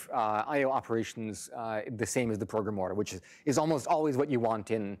ordering of I/O operations the same as the program order, which is almost always what you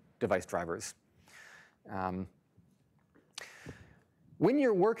want in device drivers. When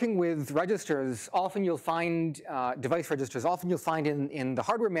you're working with registers, often you'll find, device registers, often you'll find in the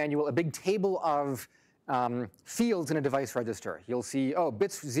hardware manual a big table of fields in a device register. You'll see, oh,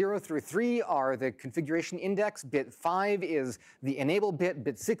 bits 0 through 3 are the configuration index, bit 5 is the enable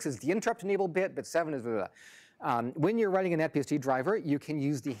bit 6 is the interrupt enable bit 7 is blah, blah. When you're writing a NetBSD driver, you can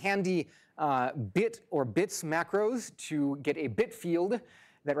use the handy bit or bits macros to get a bit field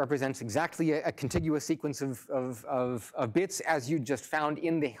that represents exactly a contiguous sequence of bits as you just found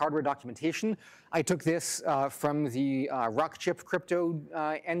in the hardware documentation. I took this from the Rockchip crypto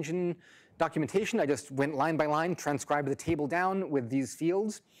engine documentation. I just went line by line, transcribed the table down with these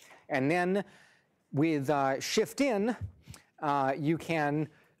fields. And then with shift-in, you can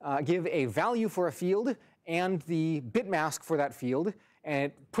give a value for a field and the bit mask for that field, and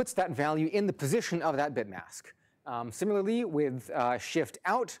it puts that value in the position of that bit mask. Similarly, with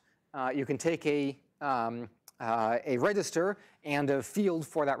shift-out, you can take a register and a field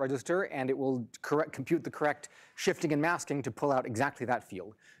for that register, and it will compute the correct shifting and masking to pull out exactly that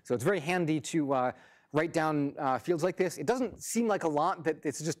field. So it's very handy to write down fields like this. It doesn't seem like a lot, but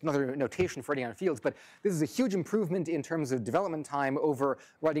it's just another notation for writing down fields. But this is a huge improvement in terms of development time over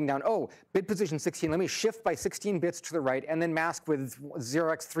writing down, oh, bit position 16, let me shift by 16 bits to the right, and then mask with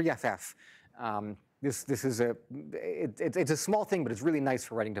 0x3ff. This is it's a small thing, but it's really nice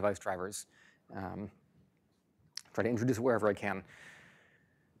for writing device drivers. Try to introduce it wherever I can.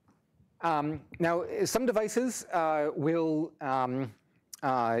 Now, some devices will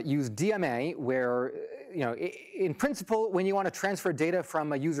use DMA, where in principle, when you want to transfer data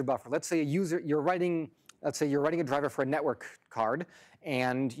from a user buffer, let's say you're writing a driver for a network card,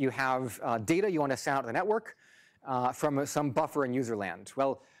 and you have data you want to send out to the network from some buffer in user land.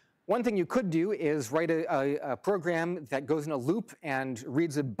 Well, one thing you could do is write a program that goes in a loop and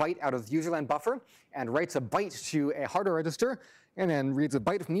reads a byte out of the userland buffer and writes a byte to a hardware register, and then reads a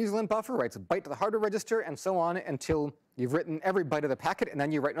byte from the userland buffer, writes a byte to the hardware register, and so on until you've written every byte of the packet, and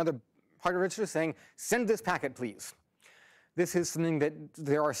then you write another hardware register saying, send this packet, please. This is something that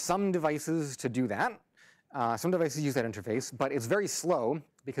there are some devices to do that. Some devices use that interface, but it's very slow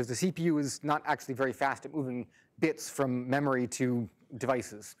because the CPU is not actually very fast at moving bits from memory to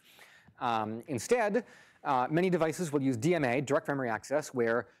devices. Instead, many devices will use DMA, direct memory access,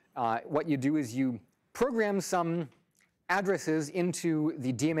 where what you do is you program some addresses into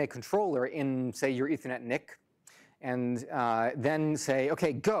the DMA controller in, say, your Ethernet NIC, and then say,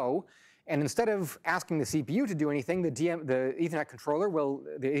 OK, go. And instead of asking the CPU to do anything, the Ethernet controller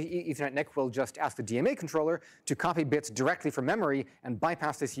the Ethernet NIC will just ask the DMA controller to copy bits directly from memory and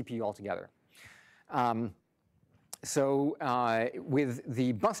bypass the CPU altogether. So with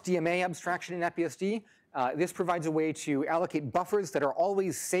the bus DMA abstraction in NetBSD, this provides a way to allocate buffers that are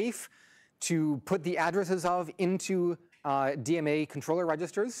always safe to put the addresses of into DMA controller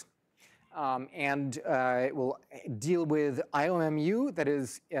registers. And it will deal with IOMU, that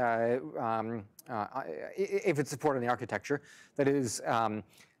is, if it's supported in the architecture, that is,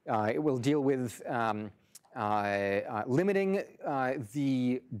 it will deal with limiting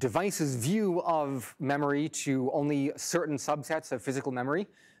the device's view of memory to only certain subsets of physical memory.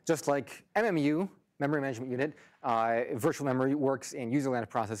 Just like MMU, memory management unit, virtual memory works in userland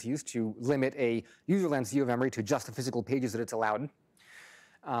processes to limit a userland's view of memory to just the physical pages that it's allowed.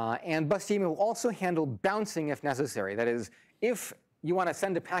 And BusDMA will also handle bouncing if necessary. That is, if you want to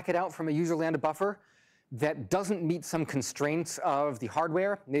send a packet out from a userland buffer that doesn't meet some constraints of the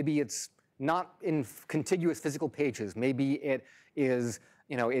hardware, maybe it's not in contiguous physical pages. Maybe it is,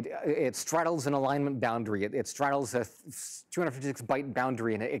 it straddles an alignment boundary. It straddles a 256 byte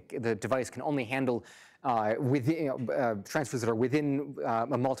boundary, and the device can only handle transfers that are within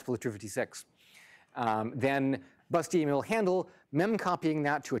a multiple of 256. Then BusDMA will handle mem copying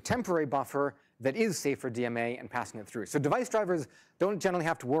that to a temporary buffer that is safe for DMA and passing it through. So device drivers don't generally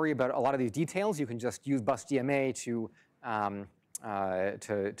have to worry about a lot of these details. You can just use BusDMA to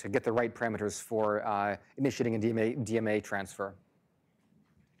get the right parameters for initiating a DMA transfer.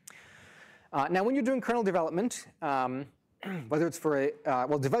 Now, when you're doing kernel development, whether it's for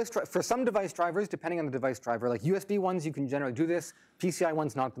for some device drivers, depending on the device driver, like USB ones, you can generally do this. PCI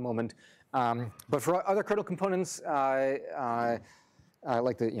ones, not at the moment. But for other kernel components, like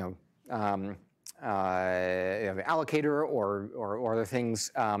the the allocator or other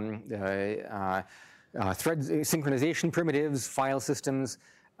things, thread synchronization primitives, file systems.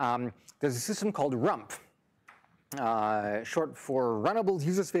 There's a system called rump, short for Runnable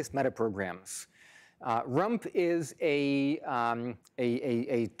User Space Metaprograms. Rump is a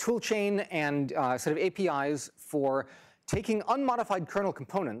tool chain and set of APIs for taking unmodified kernel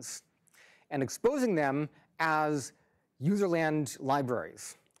components and exposing them as userland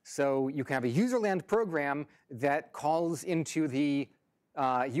libraries. So you can have a userland program that calls into the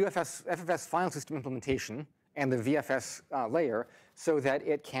FFS file system implementation and the VFS layer so that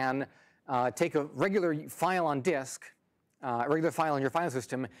it can take a regular file on disk, a regular file in your file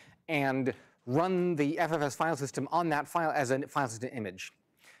system, and run the FFS file system on that file as a file system image,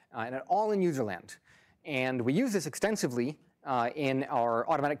 and all in userland. And we use this extensively in our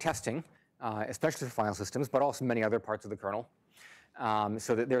automatic testing, especially for file systems, but also many other parts of the kernel.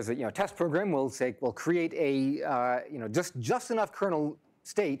 So that there's a test program. We'll create a just enough kernel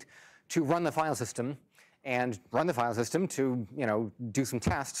state to run the file system, and run the file system to do some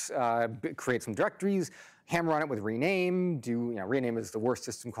tests, create some directories, hammer on it with rename. Rename is the worst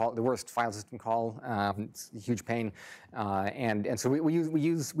system call, the worst file system call. It's a huge pain, and so we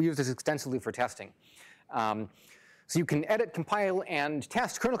use this extensively for testing. So you can edit, compile, and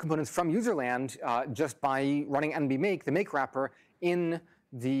test kernel components from userland just by running nbmake, the make wrapper, in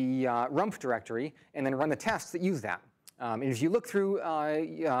the rump directory, and then run the tests that use that. And if you look through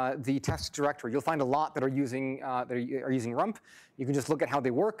the test directory, you'll find a lot that are using rump. You can just look at how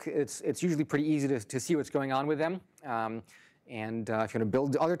they work. It's usually pretty easy to see what's going on with them. And if you're going to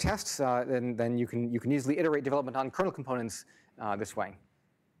build other tests, then you can easily iterate development on kernel components this way.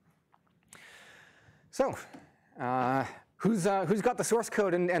 So who's got the source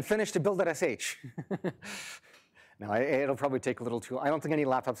code and finished to build.sh? No, it'll probably take a little too. I don't think any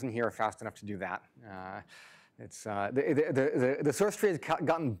laptops in here are fast enough to do that. It's the source tree has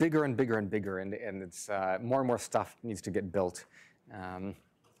gotten bigger and bigger and bigger, and it's more and more stuff needs to get built,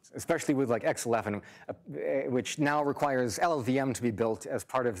 especially with like X11, which now requires LLVM to be built as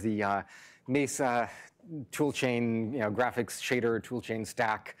part of the Mesa toolchain, graphics shader toolchain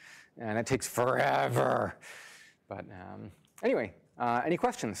stack, and it takes forever. But anyway, any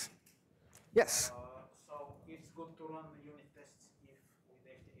questions? Yes. So it's good to run the unit tests if with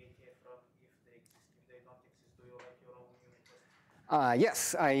ATF run if they exist. If they don't exist, do you write your own unit tests?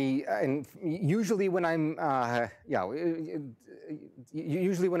 Yes, and usually when I'm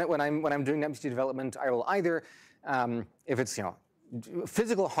usually when I'm doing NetBSD development, I will either if it's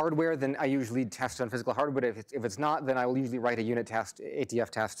physical hardware, then I usually test on physical hardware. But if it's not, then I will usually write a unit test, ATF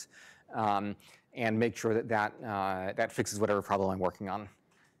test, and make sure that fixes whatever problem I'm working on.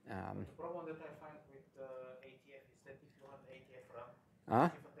 The problem that I find with ATF is that if you run the ATF run,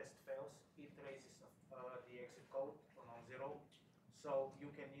 if a test fails, it raises the exit code to non-zero. So you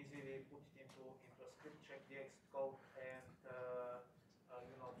can easily put it into a script, check the exit code, and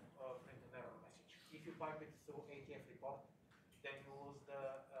print an error message. If you pipe it through ATF report, then you lose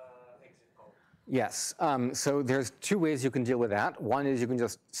the exit code. Yes, so there's two ways you can deal with that. One is you can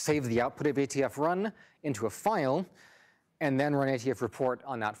just save the output of ATF run into a file, and then run ATF report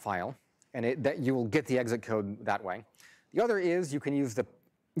on that file, and that you will get the exit code that way. The other is you can use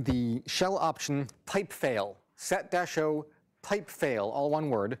the shell option pipe fail, set-o pipe fail, all one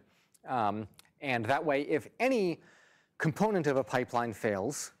word, and that way if any component of a pipeline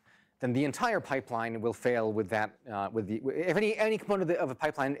fails, then the entire pipeline will fail with that. If any component of a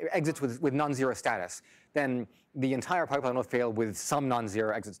pipeline exits with non-zero status, then the entire pipeline will fail with some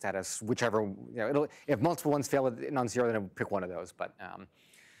non-zero exit status, whichever. If multiple ones fail with non-zero, then it'll pick one of those. But in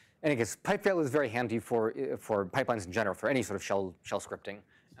any case, pipe fail is very handy for pipelines in general, for any sort of shell scripting.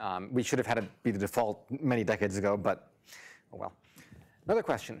 We should have had it be the default many decades ago, but oh well. Another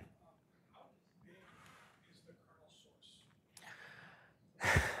question.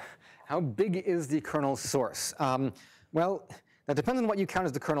 How big is the kernel source? Well, that depends on what you count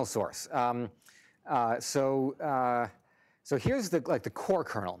as the kernel source. So here's the core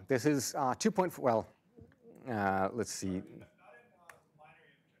kernel. This is 2.4. Well, let's see.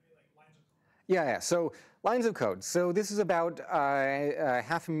 Yeah. So lines of code. So this is about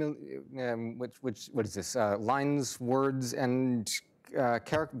 500,000. What is this? Lines, words, and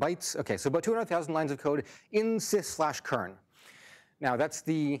bytes. Okay. So about 200,000 lines of code in sys/kern. Now that's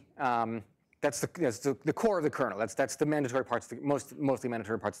the core of the kernel. That's the mandatory parts, mostly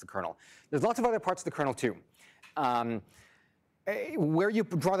mandatory parts of the kernel. There's lots of other parts of the kernel too. Where you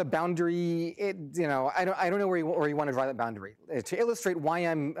draw the boundary, I don't know where you want to draw that boundary. To illustrate why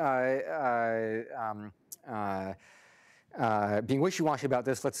I'm being wishy-washy about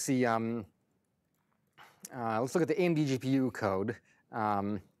this, let's see. Let's look at the AMD GPU code.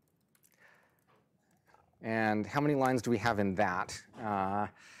 And how many lines do we have in that?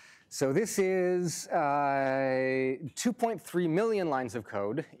 So this is 2.3 million lines of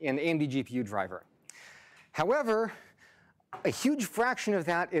code in AMD GPU driver. However, a huge fraction of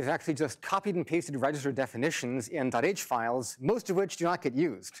that is actually just copied and pasted register definitions in .h files, most of which do not get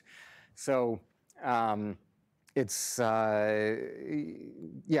used. So it's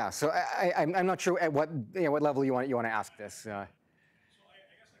yeah. So I'm not sure at what level you want to ask this. So I guess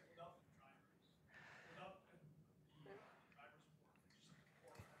like without the drivers, without the drivers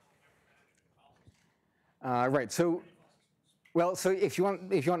support, Right. So well, so if you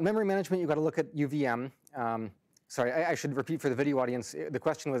want memory management, you've got to look at UVM. Sorry, I should repeat for the video audience. The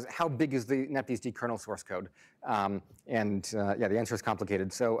question was, how big is the NetBSD kernel source code? Yeah, the answer is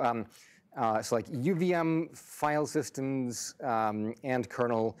complicated. So, so like UVM file systems and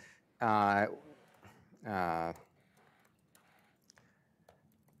kernel. So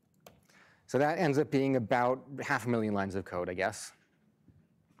that ends up being about 500,000 lines of code, I guess.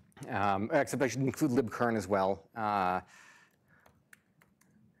 Except I should include libkern as well.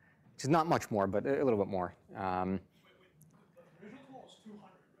 Which is not much more, but a little bit more. the original tool was 200,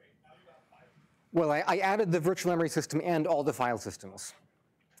 right? Now you got 500. Well, I added the virtual memory system and all the file systems.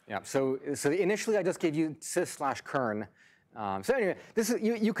 Yeah. So initially I just gave you sys/kern. So anyway, this is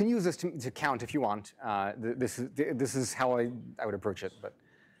you can use this to count if you want. This is how I would approach it. But.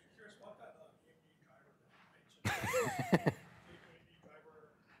 Curious about that AMD driver, right? So take an AMD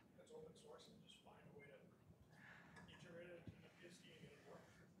driver that's open source and just find a way to iterate it in NetBSD and get it work.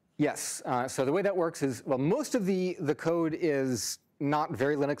 Yes. So the way that works is, well, most of the code is not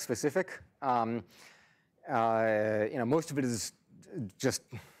very Linux specific. Most of it is just,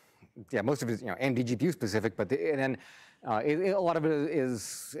 yeah, most of it is AMD GPU specific, but a lot of it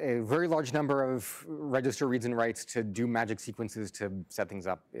is a very large number of register reads and writes to do magic sequences to set things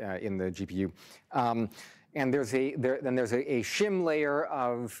up in the GPU. And there's a shim layer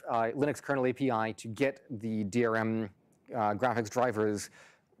of Linux kernel API to get the DRM graphics drivers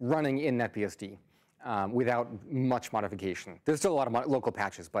running in NetBSD without much modification. There's still a lot of local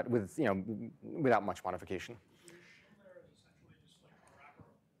patches, but without much modification. So your shim layer is essentially just like a wrapper,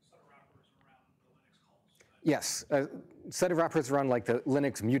 set of wrappers around the Linux calls. So yes, a set of wrappers around like the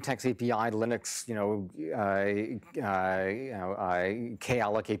Linux mutex API, Linux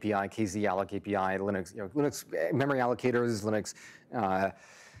kalloc API, kzalloc API, Linux memory allocators, Linux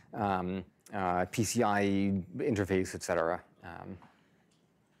PCI interface, etc.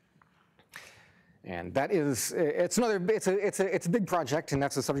 And that is, it's a big project, and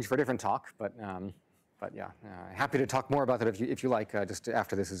that's a subject for a different talk. But yeah, happy to talk more about that if you like, just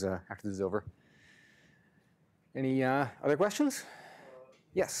after this is over. Any other questions?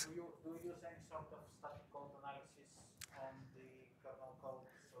 Yes. Do you use any sort of static code analysis on the kernel code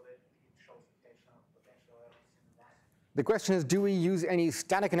so that it shows potential errors in advance? The question is, do we use any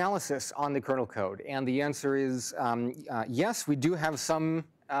static analysis on the kernel code? And the answer is yes. We do have some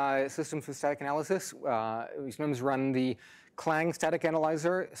systems with static analysis. We sometimes run the Clang static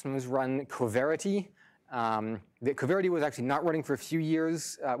analyzer. Sometimes run Coverity. The Coverity was actually not running for a few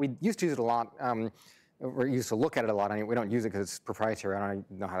years. We used to use it a lot. We used to look at it a lot. I mean, we don't use it because it's proprietary. I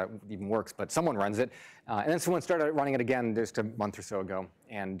don't know how that even works, but someone runs it. And then someone started running it again just a month or so ago.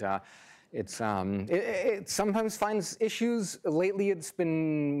 And it sometimes finds issues. Lately, it's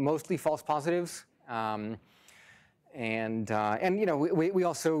been mostly false positives. We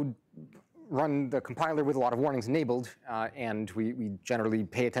also run the compiler with a lot of warnings enabled, and we generally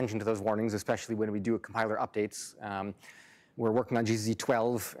pay attention to those warnings, especially when we do compiler updates. We're working on GCC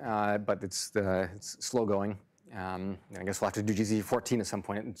 12, but it's slow going. I guess we'll have to do GCC 14 at some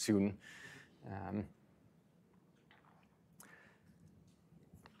point soon.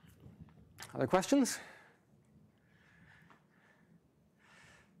 Other questions?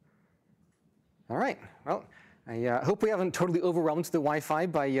 All right. Well, I hope we haven't totally overwhelmed the Wi-Fi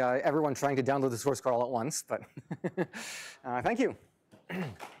by everyone trying to download the source code all at once, but thank you.